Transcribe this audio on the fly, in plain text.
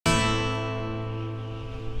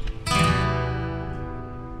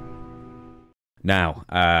Now,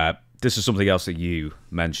 this is something else that you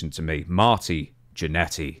mentioned to me. Marty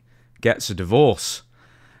Jannetty gets a divorce.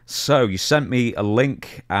 So you sent me a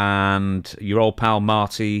link, and your old pal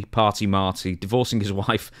Marty, Party Marty, divorcing his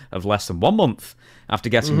wife of less than 1 month after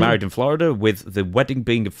getting married in Florida, with the wedding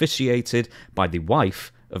being officiated by the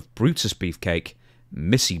wife of Brutus Beefcake,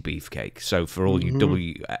 Missy Beefcake. So for all you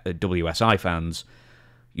WSI fans,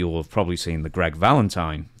 you'll have probably seen the Greg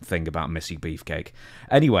Valentine thing about Missy Beefcake.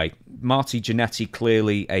 Anyway, Marty Jannetty,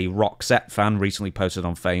 clearly a Roxette fan, recently posted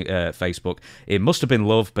on Facebook, "It must have been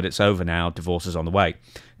love, but it's over now. Divorce is on the way.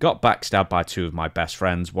 Got backstabbed by two of my best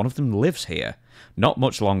friends. One of them lives here. Not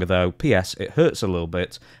much longer, though. P.S. It hurts a little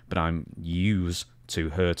bit, but I'm used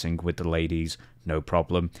to hurting with the ladies. No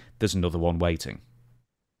problem. There's another one waiting."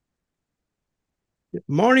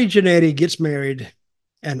 Marty Jannetty gets married,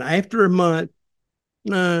 and after a month,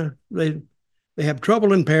 they have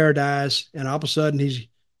trouble in paradise, and all of a sudden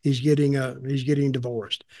he's getting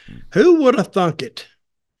divorced. Who would have thunk it?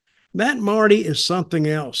 That Marty is something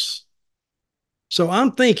else. So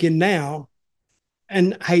I'm thinking now,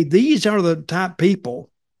 and hey, these are the type people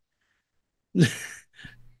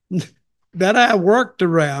that I worked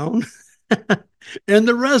around in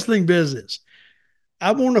the wrestling business.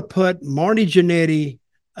 I want to put Marty Jannetty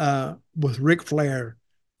with Ric Flair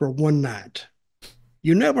for one night.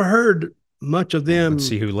 You never heard much of them. Let's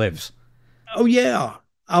see who lives. Oh, yeah.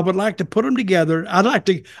 I would like to put them together. I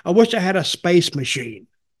wish I had a space machine,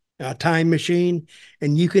 a time machine,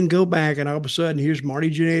 and you can go back, and all of a sudden, here's Marty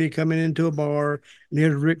Jannetty coming into a bar, and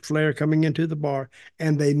here's Ric Flair coming into the bar,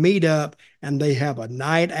 and they meet up, and they have a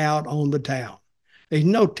night out on the town. There's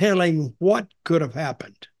no telling what could have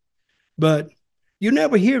happened, but you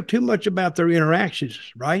never hear too much about their interactions,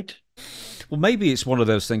 right? Well, maybe it's one of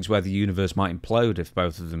those things where the universe might implode if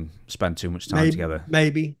both of them spend too much time together.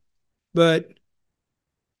 Maybe. But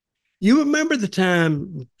you remember the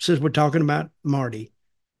time, since we're talking about Marty,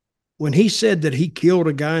 when he said that he killed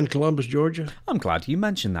a guy in Columbus, Georgia? I'm glad you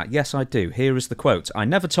mentioned that. Yes, I do. Here is the quote. "I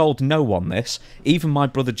never told no one this, even my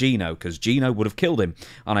brother Gino, because Gino would have killed him,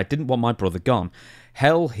 and I didn't want my brother gone.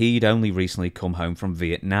 Hell, he'd only recently come home from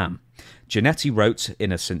Vietnam." Jannetty wrote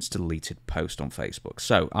in a since-deleted post on Facebook.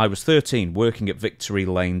 "So, I was 13, working at Victory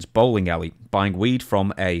Lane's bowling alley, buying weed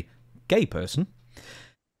from a gay person,"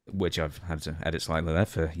 which I've had to edit slightly there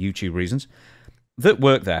for YouTube reasons, "that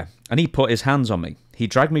worked there, and he put his hands on me. He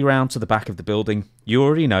dragged me round to the back of the building. You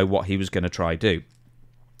already know what he was going to try do.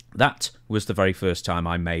 That was the very first time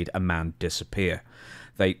I made a man disappear.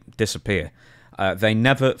 They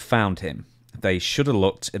never found him. They should have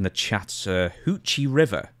looked in the Chattahoochee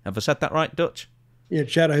River." Have I said that right, Dutch? Yeah,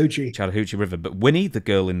 Chattahoochee. Chattahoochee River. "But Winnie, the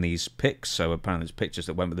girl in these pics," so apparently there's pictures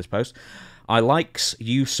that went with this post, "I likes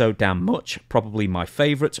you so damn much, probably my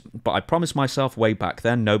favourite, but I promised myself way back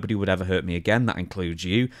then nobody would ever hurt me again, that includes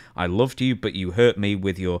you. I loved you, but you hurt me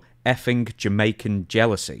with your effing Jamaican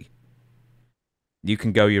jealousy. You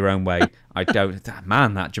can go your own way. I don't..."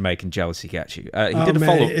 Man, that Jamaican jealousy gets you. He did a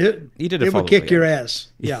follow. He did a follow. It would kick your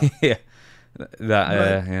ass. Yeah. Yeah.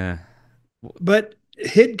 Yeah. But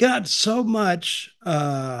it got so much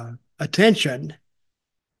attention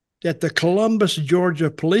that the Columbus,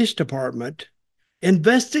 Georgia Police Department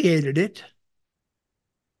investigated it,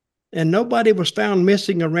 and nobody was found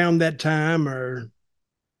missing around that time.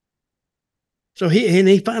 So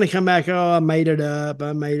he finally come back. "Oh, I made it up.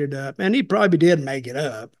 I made it up," and he probably did make it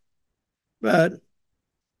up. But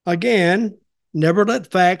again, never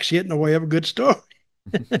let facts get in the way of a good story,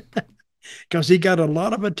 because he got a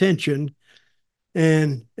lot of attention.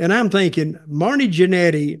 And I'm thinking Marty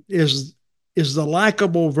Jannetty is the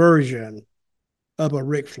likable version of a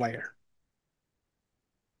Ric Flair.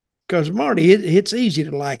 Because Marty, it's easy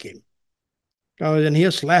to like him. And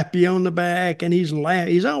he'll slap you on the back, and he's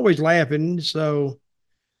always laughing. So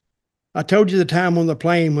I told you the time on the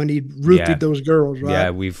plane when he rooted those girls, right? Yeah,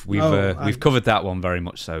 we've covered that one very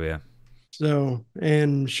much so, yeah. So,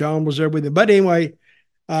 and Sean was there with him. But anyway,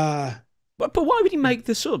 But why would he make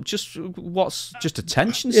this up? Just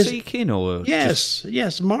attention seeking, or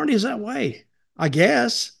yes, Marty's that way, I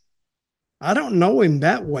guess. I don't know him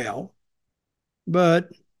that well, but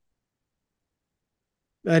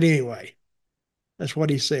anyway, that's what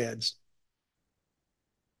he says.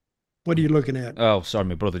 What are you looking at? Oh, sorry,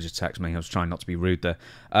 my brother just texted me. I was trying not to be rude there.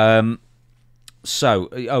 I want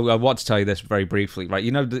to tell you this very briefly, right?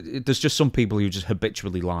 You know, there's just some people who just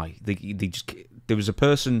habitually lie. There was a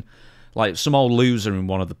person, like some old loser in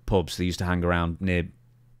one of the pubs that used to hang around near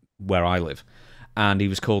where I live, and he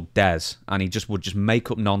was called Des, and he would just make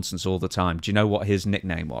up nonsense all the time. Do you know what his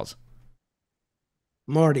nickname was?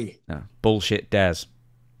 Marty. No, Bullshit Des.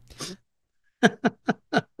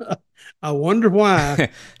 I wonder why.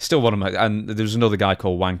 Still one of my, and there was another guy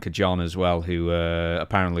called Wanker John as well, who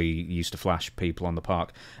apparently used to flash people on the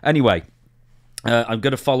park. Anyway, I'm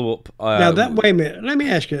going to follow up. Now that wait a minute. Let me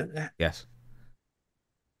ask you. Yes.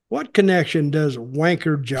 What connection does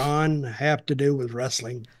Wanker John have to do with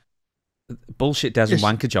wrestling? Bullshit Des and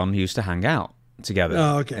Wanker John used to hang out together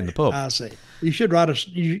in the pub. I see. You should write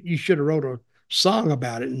you should have wrote a song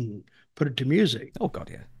about it and put it to music. Oh God,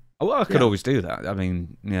 yeah. Well, I could always do that. I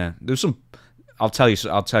mean, yeah. There's some. I'll tell you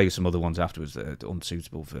some other ones afterwards that are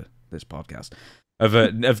unsuitable for this podcast. Of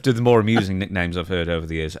the more amusing nicknames I've heard over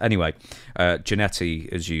the years. Anyway,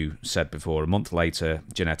 Jannetty, as you said before, a month later,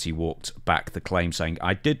 Jannetty walked back the claim saying,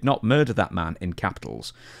 "I did not murder that man," in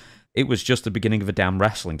capitals. It was just the beginning of a damn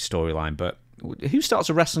wrestling storyline, but who starts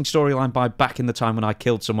a wrestling storyline by back in the time when I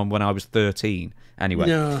killed someone when I was 13? Anyway.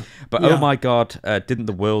 Yeah. But oh my God, didn't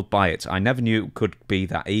the world buy it? I never knew it could be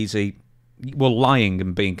that easy. Well, lying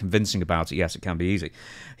and being convincing about it, yes, it can be easy.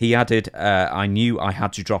 He added, I knew I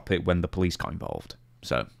had to drop it when the police got involved.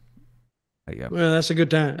 So, there you go. Well, that's a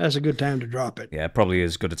good time. That's a good time to drop it. Yeah, probably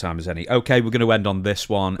as good a time as any. Okay, we're going to end on this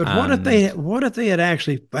one. But what if they had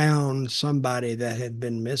actually found somebody that had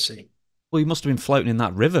been missing? Well, he must have been floating in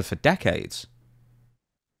that river for decades.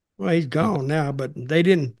 Well, he's gone now, but they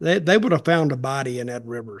didn't. They would have found a body in that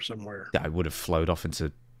river somewhere. Yeah, it would have flowed off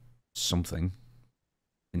into something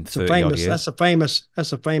in 30 odd years. That's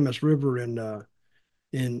a famous river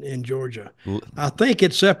in Georgia. I think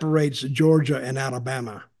it separates Georgia and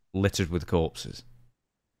Alabama. Littered with corpses.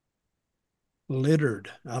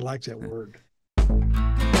 Littered. I like that word.